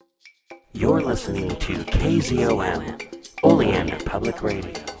You're listening to KZOM, Oleander Public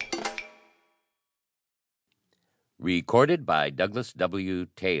Radio. Recorded by Douglas W.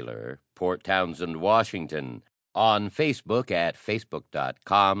 Taylor, Port Townsend, Washington. On Facebook at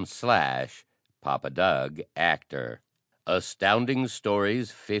facebook.com/Papa Doug Actor. Astounding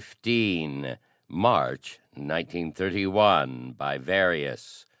Stories 15, March 1931, by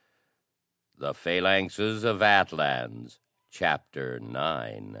Various. The Phalanxes of Attlans, Chapter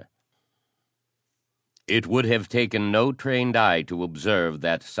 9. It would have taken no trained eye to observe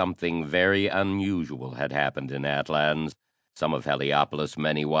that something very unusual had happened in Attlans. Some of Heliopolis'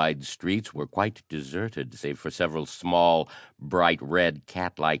 many wide streets were quite deserted, save for several small, bright red,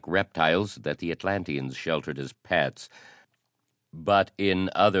 cat-like reptiles that the Atlanteans sheltered as pets. But in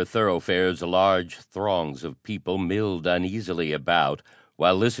other thoroughfares large throngs of people milled uneasily about,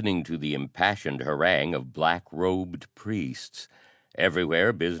 while listening to the impassioned harangue of black-robed priests.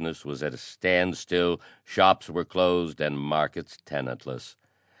 Everywhere business was at a standstill, shops were closed, and markets tenantless.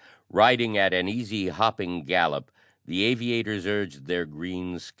 Riding at an easy hopping gallop, the aviators urged their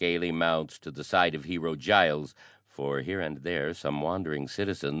green, scaly mounts to the side of Hero Giles, for here and there some wandering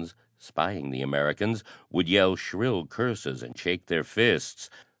citizens, spying the Americans, would yell shrill curses and shake their fists.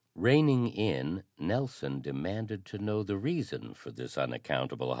 Reining in, Nelson demanded to know the reason for this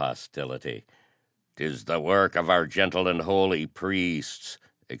unaccountable hostility. "'Tis the work of our gentle and holy priests,"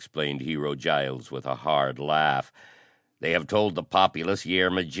 explained Hero Giles with a hard laugh. "They have told the populace ye are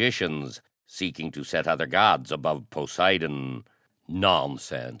magicians, seeking to set other gods above Poseidon."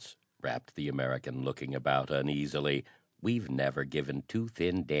 "Nonsense," rapped the American, looking about uneasily. "We've never given two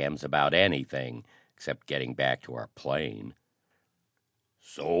thin damns about anything, except getting back to our plane."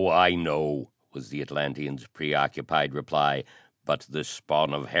 "So I know," was the Atlantean's preoccupied reply. "But the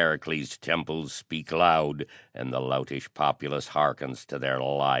spawn of Heracles' temples speak loud, and the loutish populace hearkens to their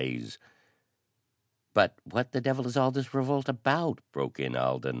lies." "But what the devil is all this revolt about?" broke in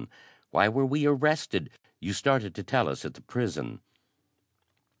Alden. "Why were we arrested? You started to tell us at the prison."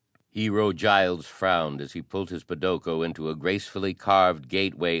 Hero Giles frowned as he pulled his podoko into a gracefully carved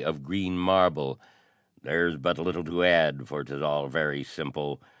gateway of green marble. "There's but little to add, for 'tis all very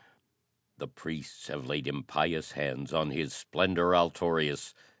simple. The priests have laid impious hands on his splendor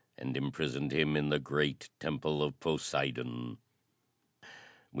Altorius, and imprisoned him in the great temple of Poseidon.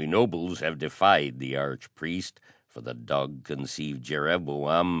 We nobles have defied the archpriest, for the dog-conceived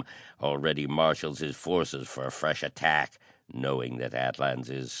Jeroboam already marshals his forces for a fresh attack, knowing that Attlans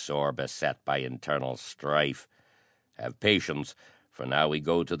is sore beset by internal strife. Have patience, for now we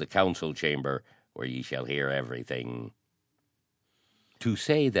go to the council chamber, where ye shall hear everything." To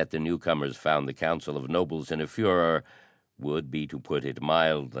say that the newcomers found the Council of Nobles in a furor would be to put it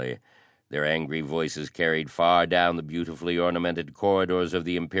mildly. Their angry voices carried far down the beautifully ornamented corridors of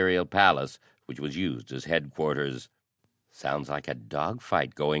the Imperial Palace, which was used as headquarters. "Sounds like a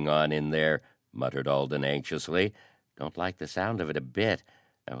dogfight going on in there," muttered Alden anxiously. "Don't like the sound of it a bit.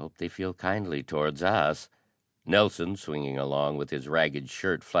 I hope they feel kindly towards us." Nelson, swinging along with his ragged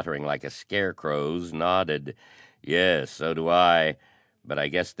shirt fluttering like a scarecrow's, nodded. "Yes, so do I. But I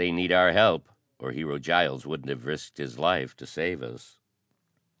guess they need our help, or Hero Giles wouldn't have risked his life to save us."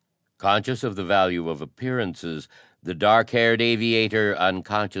 Conscious of the value of appearances, the dark-haired aviator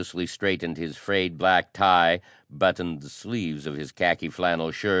unconsciously straightened his frayed black tie, buttoned the sleeves of his khaki flannel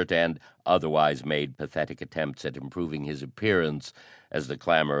shirt, and otherwise made pathetic attempts at improving his appearance as the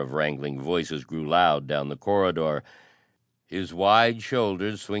clamor of wrangling voices grew loud down the corridor. His wide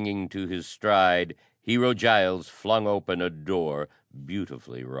shoulders swinging to his stride, Hero Giles flung open a door,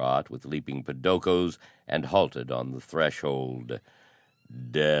 beautifully wrought with leaping podokos, and halted on the threshold.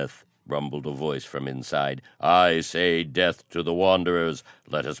 "Death," rumbled a voice from inside. "I say death to the wanderers.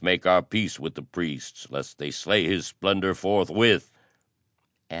 Let us make our peace with the priests, lest they slay his splendor forthwith."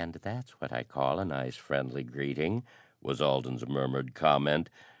 "And that's what I call a nice friendly greeting," was Alden's murmured comment.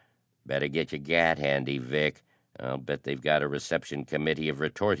 "Better get your gat handy, Vic. I'll bet they've got a reception committee of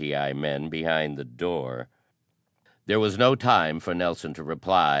retortii men behind the door." There was no time for Nelson to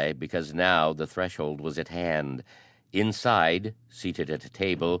reply, because now the threshold was at hand. Inside, seated at a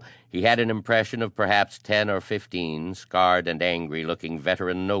table, he had an impression of perhaps 10 or 15 scarred and angry-looking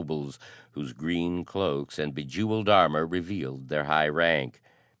veteran nobles, whose green cloaks and bejeweled armor revealed their high rank.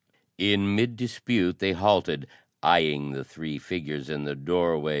 In mid-dispute they halted, eyeing the three figures in the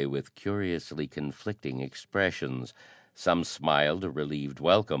doorway with curiously conflicting expressions. Some smiled a relieved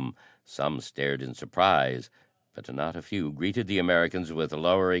welcome, some stared in surprise, but not a few greeted the Americans with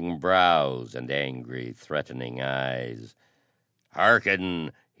lowering brows and angry, threatening eyes.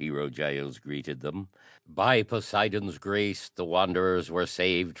 "Hearken!" Hero Giles greeted them. By Poseidon's grace, the wanderers were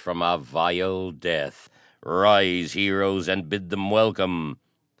saved from a vile death. Rise, heroes, and bid them welcome.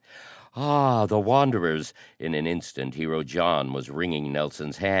 Ah, the wanderers! In an instant Hero John was wringing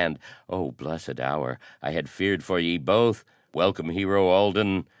Nelson's hand. Oh, blessed hour! I had feared for ye both. Welcome, Hero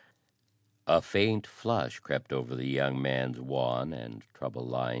Alden. A faint flush crept over the young man's wan and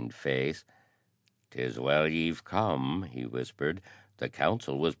trouble-lined face. "'Tis well ye've come," he whispered. "The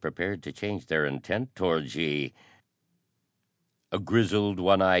council was prepared to change their intent towards ye." A grizzled,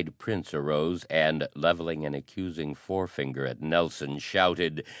 one-eyed prince arose, and, leveling an accusing forefinger at Nelson,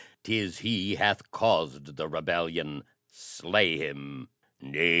 shouted, "'Tis he hath caused the rebellion. Slay him."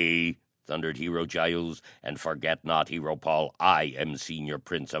 "Nay," thundered Hero Giles, "and forget not, Hero Paul, I am senior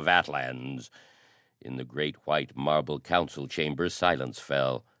prince of Attlans." In the great white marble council chamber silence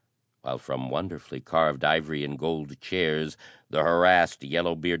fell, while from wonderfully carved ivory and gold chairs the harassed,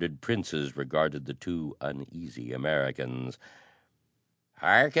 yellow-bearded princes regarded the two uneasy Americans.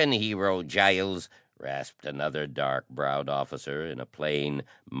 "Hearken, Hero Giles," rasped another dark-browed officer in a plain,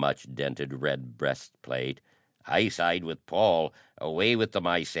 much-dented red breastplate. "I side with Paul. Away with them,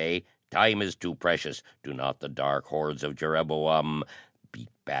 I say. Time is too precious. Do not the dark hordes of Jeroboam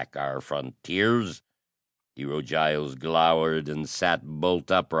beat back our frontiers?" Hero Giles glowered and sat bolt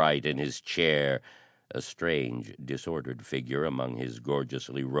upright in his chair, a strange, disordered figure among his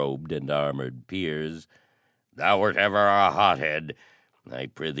gorgeously robed and armored peers. "Thou wert ever a hothead. I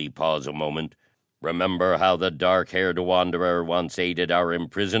prithee pause a moment. Remember how the dark-haired wanderer once aided our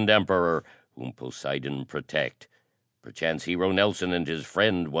imprisoned emperor, whom Poseidon protect. Perchance Hero Nelson and his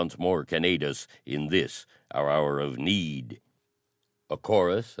friend once more can aid us in this, our hour of need." A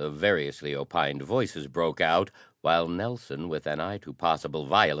chorus of variously opined voices broke out, while Nelson, with an eye to possible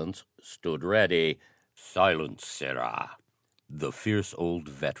violence, stood ready. "Silence, sirrah!" The fierce old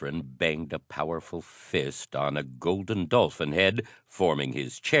veteran banged a powerful fist on a golden dolphin head forming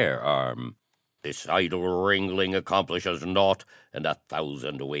his chair arm. "This idle wrangling accomplishes naught, and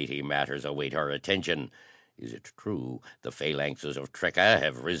 1,000 weighty matters await our attention. Is it true the Phalanxes of Tricca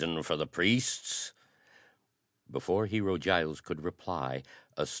have risen for the priests?" Before Hero Giles could reply,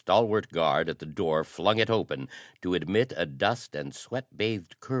 a stalwart guard at the door flung it open to admit a dust and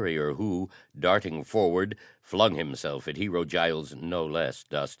sweat-bathed courier who, darting forward, flung himself at Hero Giles' no less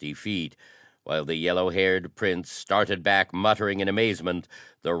dusty feet. While the yellow-haired prince started back, muttering in amazement,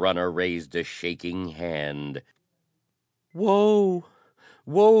 the runner raised a shaking hand. "Woe!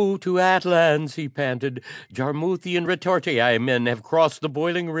 Woe to Attlans!" he panted. "Jarmuthian Retortii men have crossed the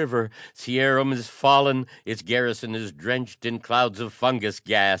boiling river. Cierum is fallen. Its garrison is drenched in clouds of fungus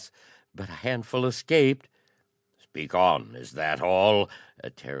gas. But a handful escaped." "Speak on. Is that all?"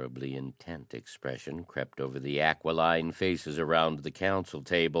 A terribly intent expression crept over the aquiline faces around the council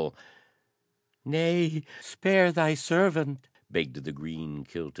table. "Nay, spare thy servant," begged the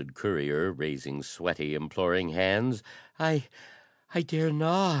green-kilted courier, raising sweaty, imploring hands. I dare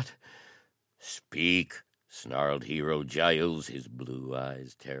not." "Speak!" snarled Hero Giles, his blue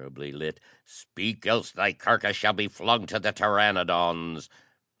eyes terribly lit. "Speak, else thy carcass shall be flung to the pteranodons."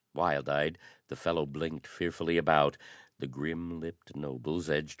 Wild-eyed, the fellow blinked fearfully about. The grim-lipped nobles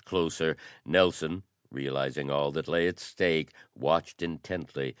edged closer. Nelson, realizing all that lay at stake, watched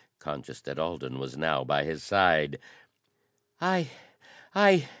intently, conscious that Alden was now by his side. I,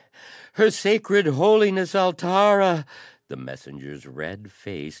 Her Sacred Holiness Altara." The messenger's red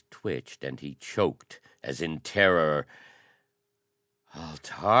face twitched, and he choked as in terror.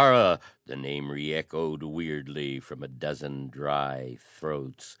 "Altara!" the name re-echoed weirdly from a dozen dry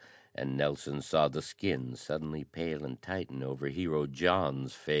throats, and Nelson saw the skin suddenly pale and tighten over Hero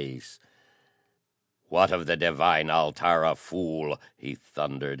John's face. "What of the divine Altara, fool?" he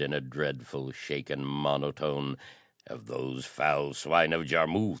thundered in a dreadful, shaken monotone. "Have those foul swine of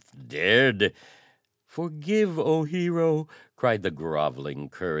Jarmuth dared—" "Forgive, O hero!" cried the groveling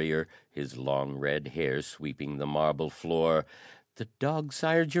courier, his long red hair sweeping the marble floor. "The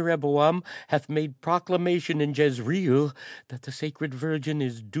dog-sire Jeroboam hath made proclamation in Jezreel that the Sacred Virgin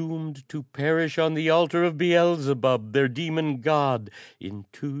is doomed to perish on the altar of Beelzebub, their demon god, in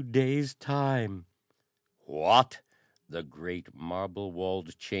 2 days' time." "What?" The great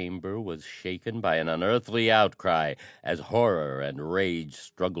marble-walled chamber was shaken by an unearthly outcry as horror and rage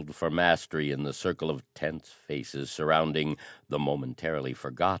struggled for mastery in the circle of tense faces surrounding the momentarily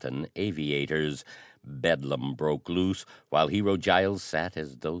forgotten aviators. Bedlam broke loose, while Hero Giles sat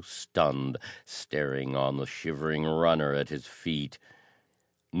as though stunned, staring on the shivering runner at his feet.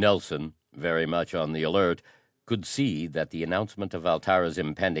 Nelson, very much on the alert, could see that the announcement of Altara's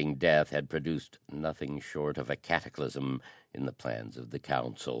impending death had produced nothing short of a cataclysm in the plans of the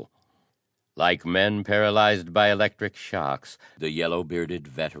council. Like men paralyzed by electric shocks, the yellow-bearded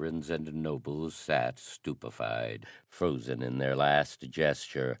veterans and nobles sat stupefied, frozen in their last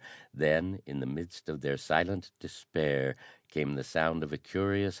gesture. Then, in the midst of their silent despair, came the sound of a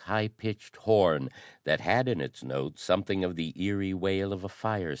curious, high-pitched horn that had in its notes something of the eerie wail of a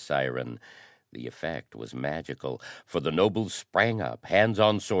fire siren. The effect was magical, for the nobles sprang up, hands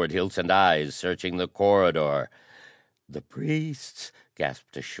on sword hilts and eyes searching the corridor. "The priests!"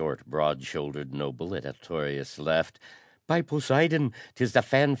 gasped a short, broad-shouldered noble at Altorius' left. "By Poseidon, 'tis the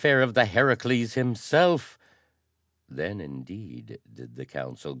fanfare of the Heracles himself!" Then, indeed, did the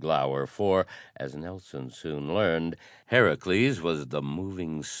council glower, for, as Nelson soon learned, Heracles was the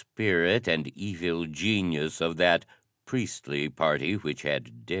moving spirit and evil genius of that priestly party which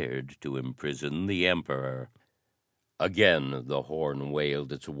had dared to imprison the emperor. Again the horn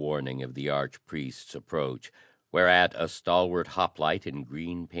wailed its warning of the archpriest's approach, whereat a stalwart hoplite in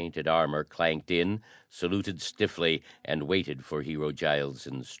green-painted armor clanked in, saluted stiffly, and waited for Hero Giles'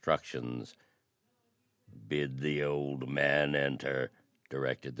 instructions. "Bid the old man enter,"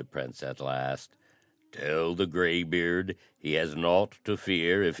 directed the prince at last. "Tell the Greybeard he has naught to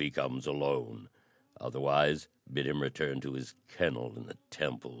fear if he comes alone. Otherwise, bid him return to his kennel in the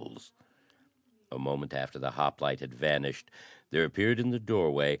temples." A moment after the hoplite had vanished, there appeared in the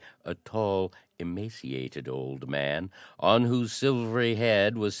doorway a tall, emaciated old man, on whose silvery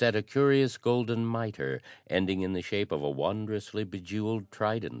head was set a curious golden mitre, ending in the shape of a wondrously bejeweled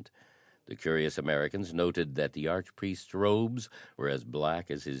trident. The curious Americans noted that the archpriest's robes were as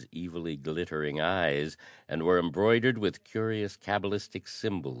black as his evilly glittering eyes, and were embroidered with curious cabalistic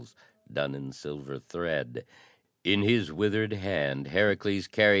symbols done in silver thread. In his withered hand Heracles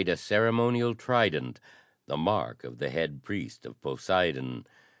carried a ceremonial trident, the mark of the head priest of Poseidon.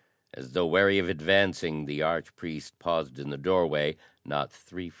 As though wary of advancing, the archpriest paused in the doorway, not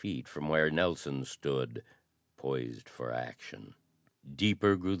 3 feet from where Nelson stood, poised for action.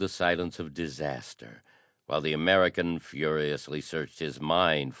 Deeper grew the silence of disaster, while the American furiously searched his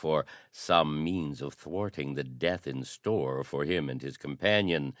mind for some means of thwarting the death in store for him and his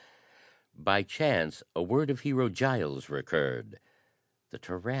companion. By chance, a word of Hero Giles recurred. The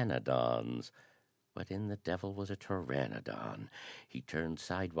pteranodons. What in the devil was a pteranodon? He turned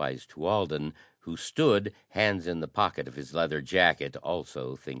sidewise to Alden, who stood, hands in the pocket of his leather jacket,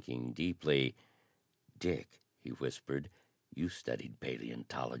 also thinking deeply. "Dick," he whispered, "you studied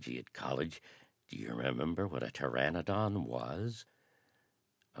paleontology at college. Do you remember what a pteranodon was?"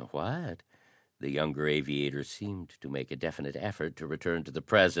 "A what?" The younger aviator seemed to make a definite effort to return to the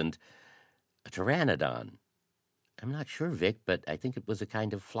present. "A pteranodon. I'm not sure, Vic, but I think it was a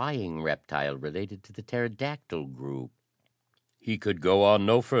kind of flying reptile related to the pterodactyl group." He could go on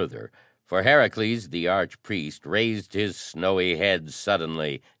no further, for Heracles, the archpriest, raised his snowy head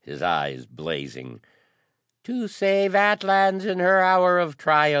suddenly, his eyes blazing. "To save Attlans in her hour of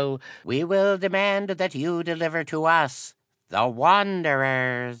trial, we will demand that you deliver to us the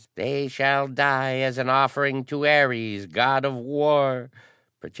Wanderers. They shall die as an offering to Ares, god of war.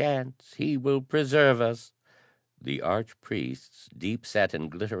 Perchance he will preserve us." The archpriest's deep-set and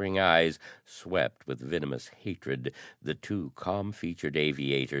glittering eyes swept with venomous hatred the two calm-featured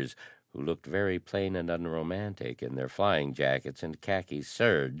aviators, who looked very plain and unromantic in their flying jackets and khaki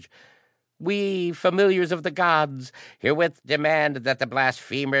serge. "We, familiars of the gods, herewith demand that the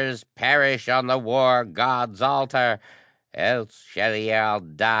blasphemers perish on the war god's altar, else shall ye all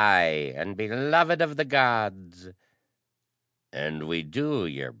die, and beloved of the gods." "And we do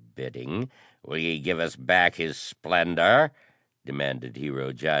your bidding. Will ye give us back his splendor?" demanded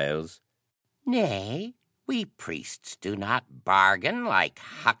Hero Giles. "Nay, we priests do not bargain like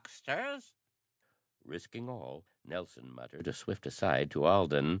hucksters." Risking all, Nelson muttered a swift aside to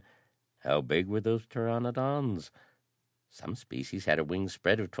Alden. How big were those pteranodons? Some species had a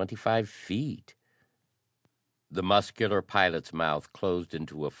wingspread of 25 feet. The muscular pilot's mouth closed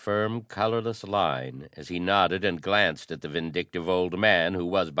into a firm, colorless line as he nodded and glanced at the vindictive old man, who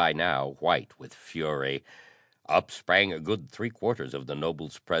was by now white with fury. Up sprang a good 3/4 of the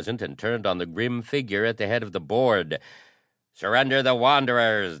nobles present and turned on the grim figure at the head of the board. "Surrender the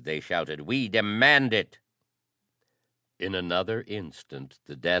Wanderers!" they shouted. "We demand it!" In another instant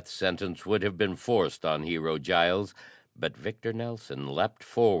the death sentence would have been forced on Hero Giles, but Victor Nelson leapt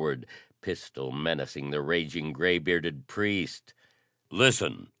forward, pistol menacing the raging gray-bearded priest.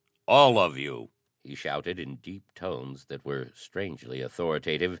 "Listen, all of you," he shouted in deep tones that were strangely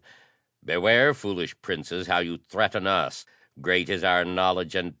authoritative. "Beware, foolish princes, how you threaten us. Great is our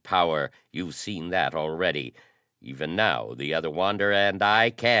knowledge and power. You've seen that already. Even now, the other wanderer and I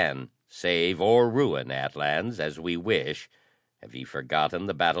can save or ruin Attlans as we wish. Have ye forgotten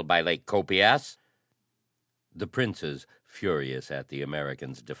the battle by Lake Copias?" The princes, furious at the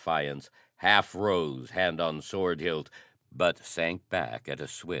American's defiance, half rose, hand on sword hilt, but sank back at a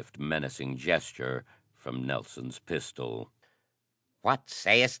swift, menacing gesture from Nelson's pistol. "What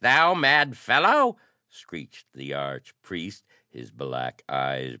sayest thou, mad fellow?" screeched the arch-priest, his black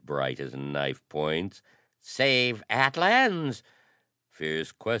eyes bright as knife points. "Save Attlans?"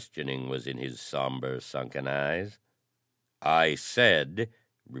 Fierce questioning was in his somber, sunken eyes. "I said,"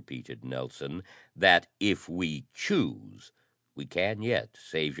 repeated Nelson, "that if we choose, we can yet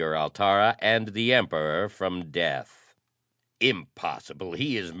save your Altara and the Emperor from death." "Impossible!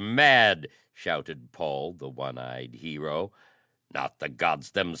 He is mad!" shouted Paul, the one-eyed hero. "Not the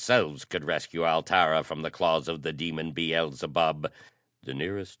gods themselves could rescue Altara from the claws of the demon Beelzebub." The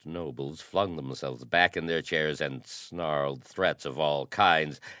nearest nobles flung themselves back in their chairs and snarled threats of all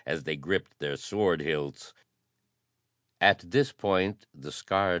kinds as they gripped their sword hilts. At this point the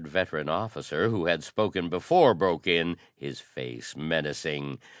scarred veteran officer who had spoken before broke in, his face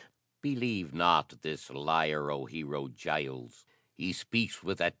menacing. "Believe not this liar, O hero Giles. He speaks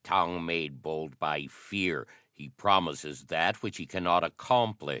with a tongue made bold by fear. He promises that which he cannot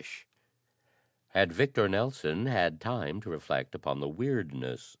accomplish." Had Victor Nelson had time to reflect upon the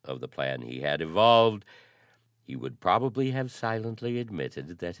weirdness of the plan he had evolved, he would probably have silently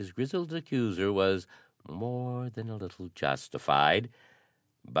admitted that his grizzled accuser was more than a little justified.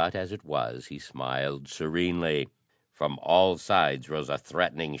 But as it was, he smiled serenely. From all sides rose a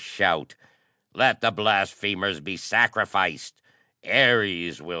threatening shout. "Let the blasphemers be sacrificed.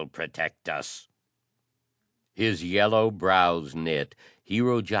 Ares will protect us." His yellow brows knit.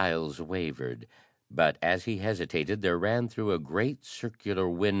 Hero Giles wavered, but as he hesitated there ran through a great circular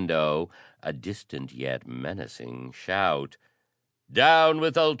window a distant yet menacing shout. "Down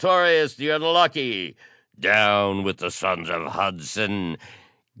with Altorius the Unlucky! Down with the sons of Hudson!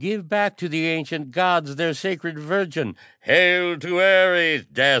 Give back to the ancient gods their sacred virgin! Hail to Ares!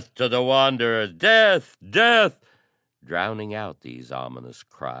 Death to the Wanderers! Death! Death!" Drowning out these ominous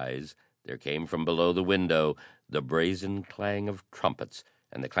cries, there came from below the window the brazen clang of trumpets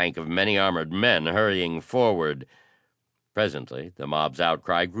and the clank of many armored men hurrying forward. Presently the mob's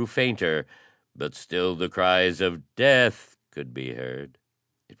outcry grew fainter, but still the cries of "Death!" could be heard.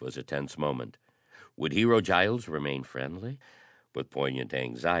 It was a tense moment. Would Hero Giles remain friendly? With poignant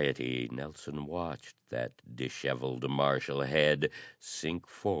anxiety, Nelson watched that disheveled martial head sink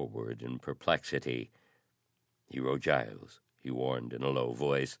forward in perplexity. "Hero Giles," he warned in a low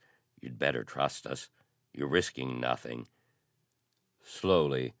voice, "you'd better trust us. You're risking nothing."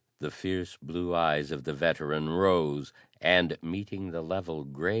 Slowly, the fierce blue eyes of the veteran rose, and, meeting the level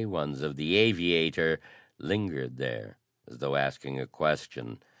gray ones of the aviator, lingered there as though asking a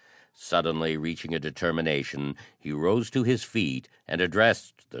question. Suddenly reaching a determination, he rose to his feet and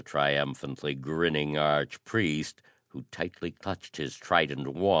addressed the triumphantly grinning arch-priest, who tightly clutched his trident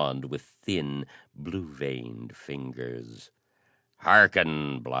wand with thin, blue-veined fingers.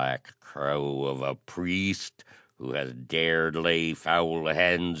 "Hearken, black crow of a priest who has dared lay foul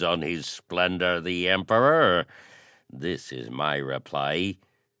hands on his splendor the Emperor. This is my reply.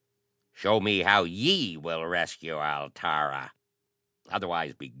 Show me how ye will rescue Altara.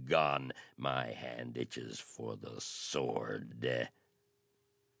 Otherwise be gone. My hand itches for the sword."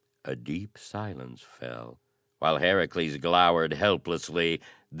 A deep silence fell, while Heracles glowered helplessly,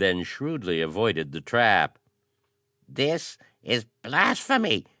 then shrewdly avoided the trap. "This is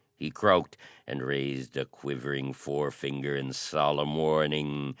blasphemy," he croaked, and raised a quivering forefinger in solemn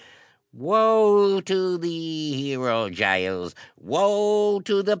warning. "Woe to thee, Hero Giles! Woe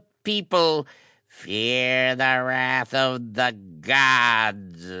to the people! Fear the wrath of the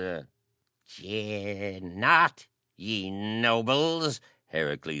gods!" "Jeer not, ye nobles,"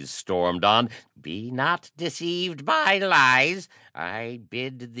 Heracles stormed on. "Be not deceived by lies. I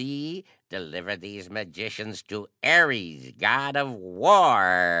bid thee deliver these magicians to Ares, god of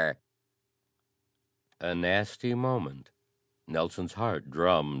war." A nasty moment. Nelson's heart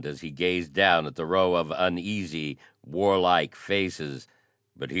drummed as he gazed down at the row of uneasy, warlike faces,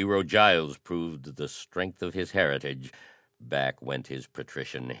 but Hero Giles proved the strength of his heritage. Back went his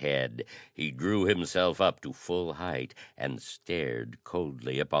patrician head. He drew himself up to full height and stared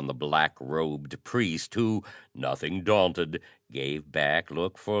coldly upon the black-robed priest who, nothing daunted, gave back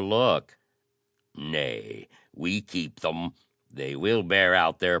look for look. "Nay, we keep them. They will bear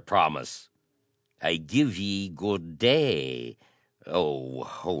out their promise. I give ye good day, O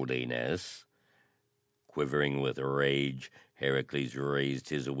holiness." Quivering with rage, Heracles raised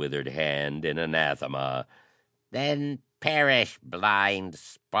his withered hand in anathema. Then perish, blind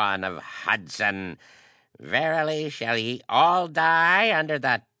spawn of Hudson. Verily shall ye all die under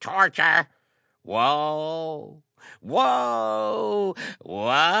the torture. Woe! Woe!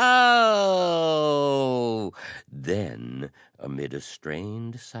 Woe! Then, amid a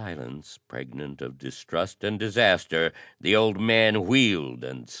strained silence, pregnant of distrust and disaster, the old man wheeled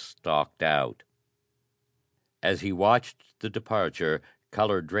and stalked out. As he watched the departure,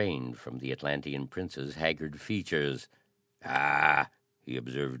 color drained from the Atlantean prince's haggard features. "Ah," he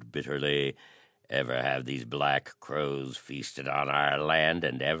observed bitterly, "ever have these black crows feasted on our land,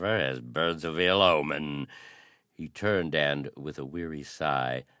 and ever as birds of ill omen." He turned and, with a weary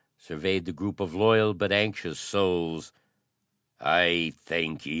sigh, surveyed the group of loyal but anxious souls. "I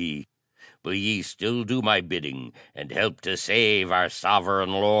thank ye. Will ye still do my bidding, and help to save our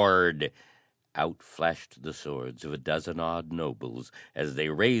sovereign lord?" Out flashed the swords of a dozen odd nobles as they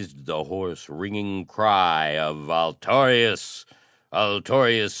raised the hoarse, ringing cry of "Altorius!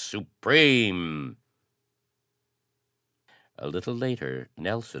 Altorius Supreme!" A little later,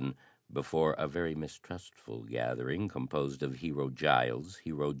 Nelson, before a very mistrustful gathering composed of Hero Giles,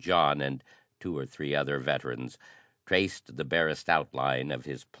 Hero John, and 2 or 3 other veterans, traced the barest outline of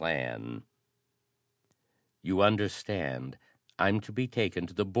his plan. "You understand. I'm to be taken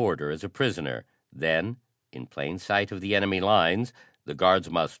to the border as a prisoner. Then, in plain sight of the enemy lines, the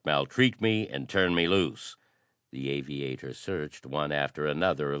guards must maltreat me and turn me loose." The aviator searched one after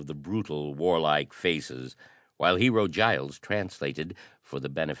another of the brutal, warlike faces, while Hero Giles translated for the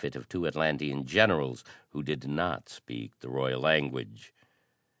benefit of 2 Atlantean generals who did not speak the royal language.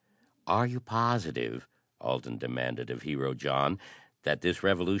 "Are you positive," Alden demanded of Hero John, "that this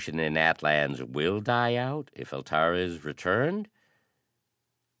revolution in Attlans will die out if Altara is returned?"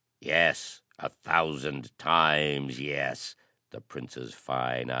 "Yes, 1,000 times yes." The prince's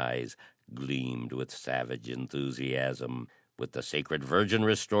fine eyes gleamed with savage enthusiasm. "With the sacred virgin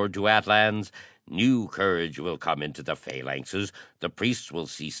restored to Attlans, new courage will come into the Phalanxes. The priests will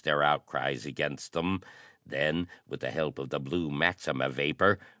cease their outcries against them. Then, with the help of the blue Maxima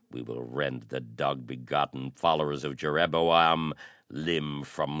vapor, we will rend the dog-begotten followers of Jeroboam limb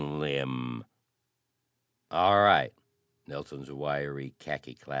from limb." "All right." Nelson's wiry,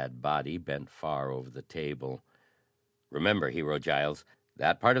 khaki-clad body bent far over the table. "Remember, Hero Giles,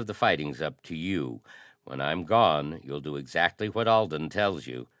 that part of the fighting's up to you. When I'm gone, you'll do exactly what Alden tells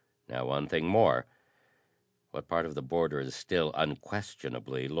you. Now, one thing more. What part of the border is still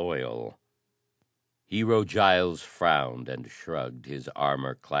unquestionably loyal?" Hero Giles frowned and shrugged his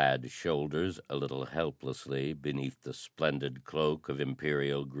armor-clad shoulders a little helplessly beneath the splendid cloak of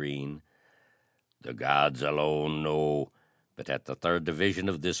imperial green. "The gods alone know, but at the 3rd Division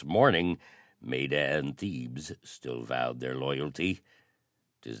of this morning, Maida and Thebes still vowed their loyalty.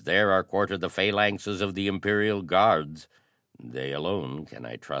 'Tis there are quartered the phalanxes of the Imperial Guards. They alone can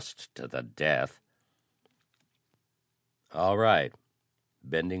I trust to the death." "All right."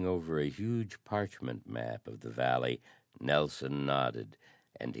 Bending over a huge parchment map of the valley, Nelson nodded,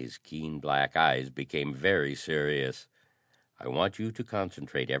 and his keen black eyes became very serious. "I want you to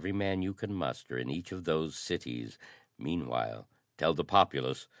concentrate every man you can muster in each of those cities. Meanwhile, tell the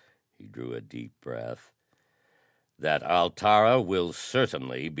populace," he drew a deep breath, "that Altara will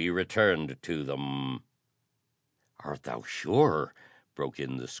certainly be returned to them." "Art thou sure?" broke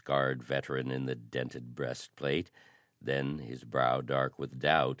in the scarred veteran in the dented breastplate. Then, his brow dark with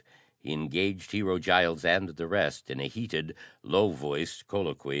doubt, he engaged Hero Giles and the rest in a heated, low-voiced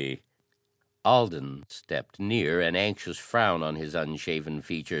colloquy. Alden stepped near, an anxious frown on his unshaven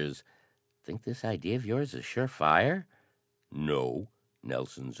features. "Think this idea of yours is sure-fire?" "No."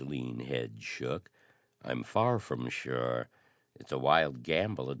 Nelson's lean head shook. "I'm far from sure. It's a wild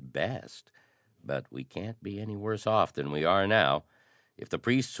gamble at best. But we can't be any worse off than we are now. If the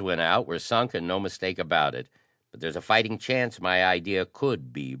priests win out, we're sunk and no mistake about it. But there's a fighting chance my idea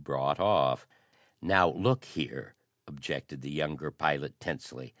could be brought off." "Now, look here," objected the younger pilot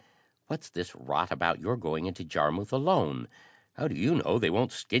tensely. "What's this rot about your going into Jarmuth alone? How do you know they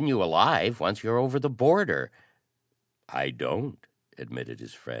won't skin you alive once you're over the border?" "I don't," admitted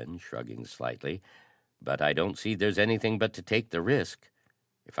his friend, shrugging slightly. "But I don't see there's anything but to take the risk.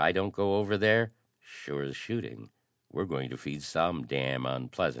 If I don't go over there, sure as shooting, we're going to feed some damn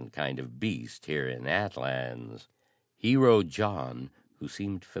unpleasant kind of beast here in Attlans." Hero John, who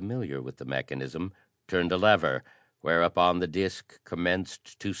seemed familiar with the mechanism, turned a lever, whereupon the disc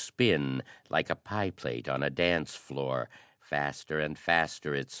commenced to spin like a pie plate on a dance floor. Faster and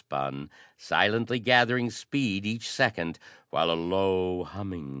faster it spun, silently gathering speed each second, while a low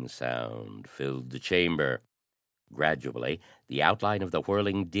humming sound filled the chamber. Gradually, the outline of the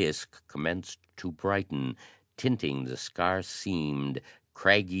whirling disc commenced to brighten. tinting the scar-seamed,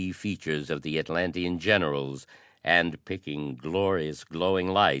 craggy features of the Atlantean generals and picking glorious glowing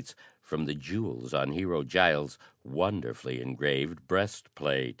lights from the jewels on Hero Giles' wonderfully engraved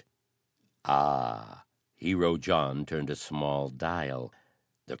breastplate. Ah! Hero John turned a small dial.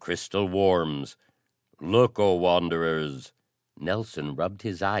 The crystal warms. Look, O wanderers! Nelson rubbed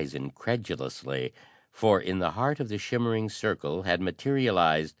his eyes incredulously, for in the heart of the shimmering circle had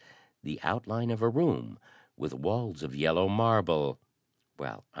materialized the outline of a room with walls of yellow marble.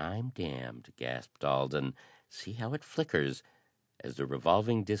 "Well, I'm damned!" gasped Alden. "See how it flickers." As the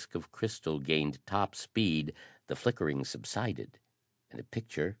revolving disc of crystal gained top speed, the flickering subsided, and a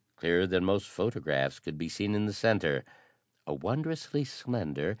picture, clearer than most photographs, could be seen in the center. A wondrously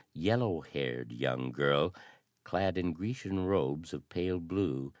slender, yellow-haired young girl, clad in Grecian robes of pale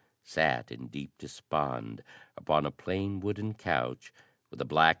blue, sat in deep despond upon a plain wooden couch, with a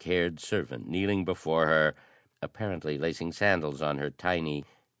black-haired servant kneeling before her, apparently lacing sandals on her tiny,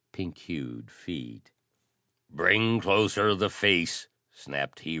 pink-hued feet. "Bring closer the face,"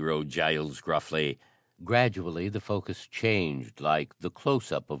 snapped Hero Giles gruffly. Gradually the focus changed, like the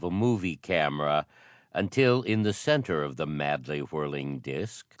close-up of a movie camera, until in the center of the madly whirling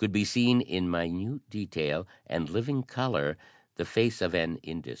disc could be seen in minute detail and living color the face of an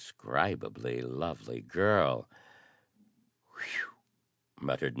indescribably lovely girl. "Whew!"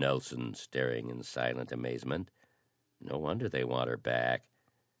 muttered Nelson, staring in silent amazement. "No wonder they want her back.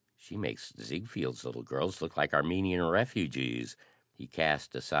 She makes Ziegfield's little girls look like Armenian refugees." He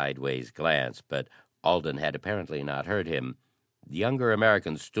cast a sideways glance, but Alden had apparently not heard him. The younger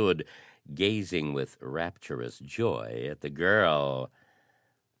American stood gazing with rapturous joy at the girl.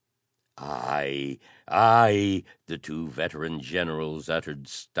 "Aye, aye!" The two veteran generals uttered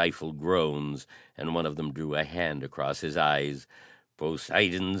stifled groans, and one of them drew a hand across his eyes.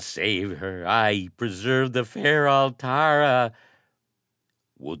 "Poseidon save her! Aye, preserve the fair Altara!"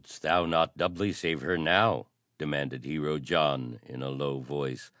 "Wouldst thou not doubly save her now?" demanded Hero John in a low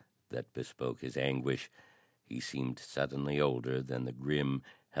voice that bespoke his anguish. He seemed suddenly older than the grim,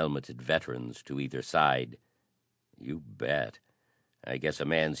 helmeted veterans to either side. "You bet. I guess a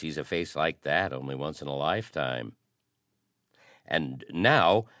man sees a face like that only once in a lifetime." "And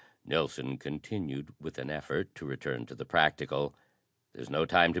now," Nelson continued with an effort to return to the practical, "there's no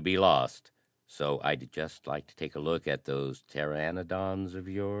time to be lost. So I'd just like to take a look at those pteranodons of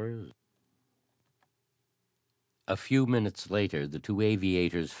yours." A few minutes later, the two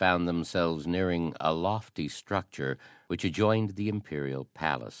aviators found themselves nearing a lofty structure which adjoined the imperial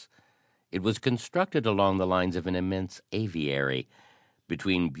palace. It was constructed along the lines of an immense aviary.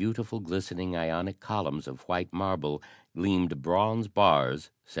 Between beautiful, glistening Ionic columns of white marble gleamed bronze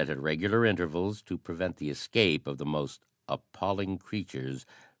bars set at regular intervals to prevent the escape of the most appalling creatures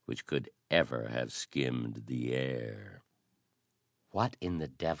which could ever have skimmed the air. "What in the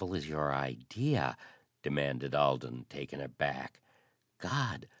devil is your idea?" demanded Alden, taken aback.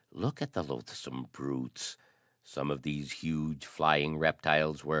 "God, look at the loathsome brutes!" Some of these huge flying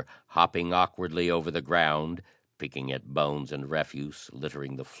reptiles were hopping awkwardly over the ground, picking at bones and refuse,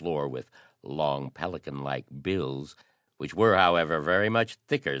 littering the floor with long pelican-like bills, which were, however, very much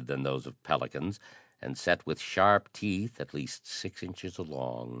thicker than those of pelicans, and set with sharp teeth at least 6 inches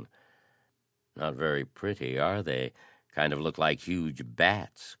long. "Not very pretty, are they? Kind of look like huge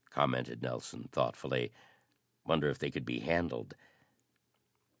bats," commented Nelson thoughtfully. "Wonder if they could be handled."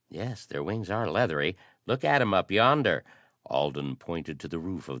 "Yes, their wings are leathery. Look at 'em up yonder." Alden pointed to the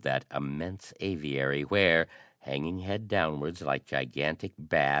roof of that immense aviary where, hanging head downwards like gigantic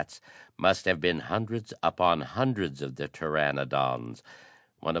bats, must have been hundreds upon hundreds of the pteranodons.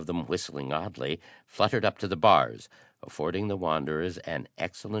 One of them, whistling oddly, fluttered up to the bars, affording the wanderers an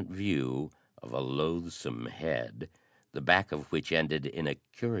excellent view of a loathsome head, the back of which ended in a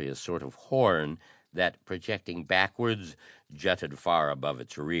curious sort of horn that, projecting backwards, jutted far above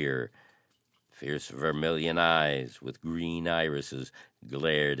its rear. Fierce vermilion eyes with green irises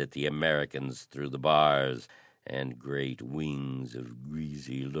glared at the Americans through the bars, and great wings of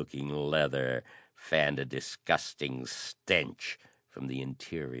greasy-looking leather fanned a disgusting stench from the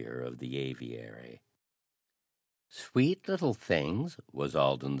interior of the aviary. "Sweet little things," was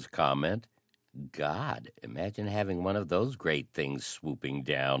Alden's comment. "God, imagine having one of those great things swooping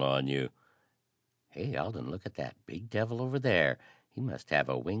down on you." "Hey, Alden, look at that big devil over there. He must have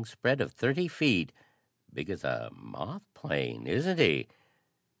a wingspread of 30 feet. Big as a moth plane, isn't he?"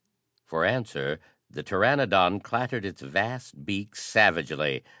 For answer, the pteranodon clattered its vast beak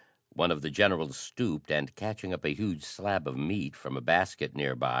savagely. One of the generals stooped and, catching up a huge slab of meat from a basket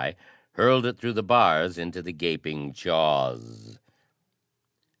nearby, hurled it through the bars into the gaping jaws.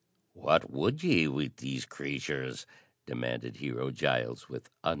 "What would ye with these creatures?" demanded Hero Giles with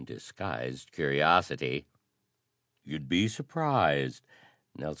undisguised curiosity. "You'd be surprised."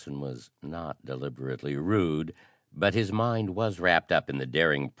 Nelson was not deliberately rude, but his mind was wrapped up in the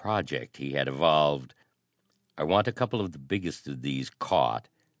daring project he had evolved. "I want a couple of the biggest of these caught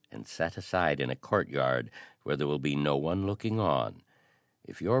and set aside in a courtyard where there will be no one looking on.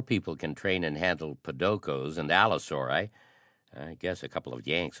 If your people can train and handle podokos and allosauri, I guess a couple of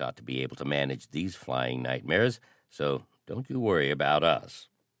Yanks ought to be able to manage these flying nightmares, so don't you worry about us."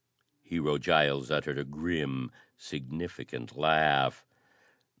 Hero Giles uttered a grim, significant laugh.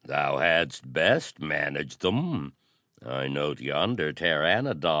 "Thou hadst best manage them. I note yonder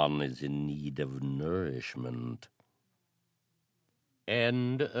pteranodon is in need of nourishment."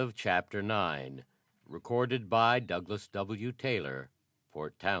 End of Chapter 9. Recorded by Douglas W. Taylor,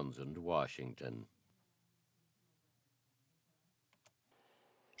 Port Townsend, Washington.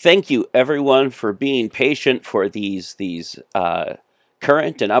 Thank you, everyone, for being patient for these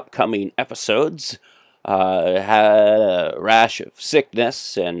current and upcoming episodes. Had a rash of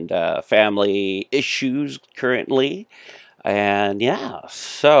sickness and family issues currently, and yeah,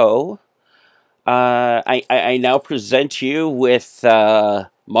 so I now present you with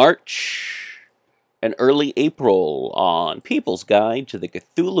March and early April on People's Guide to the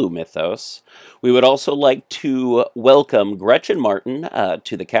Cthulhu Mythos. We would also like to welcome Gretchen Martin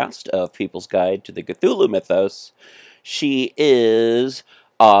to the cast of People's Guide to the Cthulhu Mythos. She is,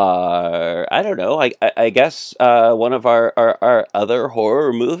 I don't know, I guess one of our other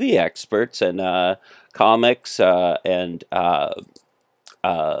horror movie experts and comics and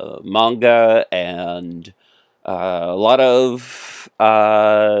manga and a lot of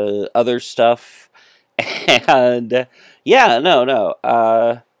other stuff. And yeah, no.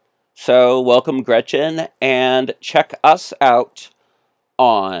 So welcome, Gretchen, and check us out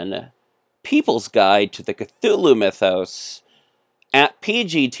on People's Guide to the Cthulhu Mythos at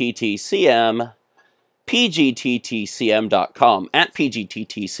PGTTCM, PGTTCM.com, at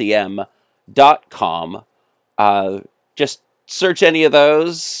PGTTCM.com. Just search any of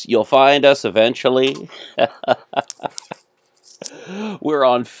those. You'll find us eventually. We're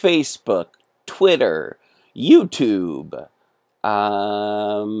on Facebook, Twitter, YouTube,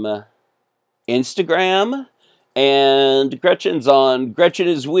 Instagram, and Gretchen's on Gretchen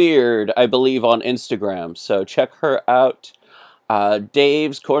is Weird, I believe, on Instagram. So check her out.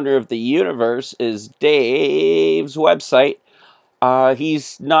 Dave's Corner of the Universe is Dave's website.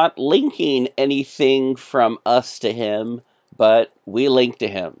 He's not linking anything from us to him, but we link to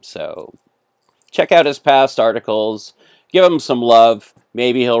him. So check out his past articles. Give him some love.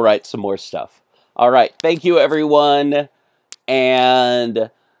 Maybe he'll write some more stuff. All right. Thank you, everyone.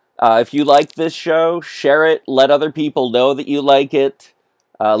 And if you like this show, share it. Let other people know that you like it.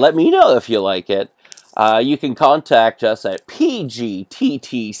 Let me know if you like it. You can contact us at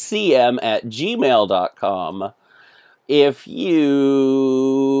pgttcm@gmail.com. If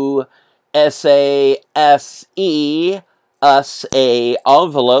you SASE us a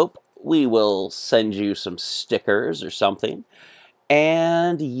envelope, we will send you some stickers or something.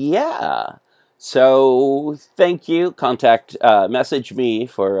 And yeah, so thank you. Message me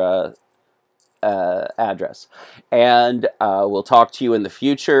for address, and we'll talk to you in the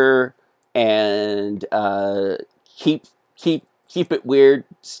future. And keep it weird.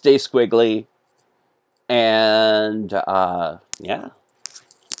 Stay squiggly. And yeah.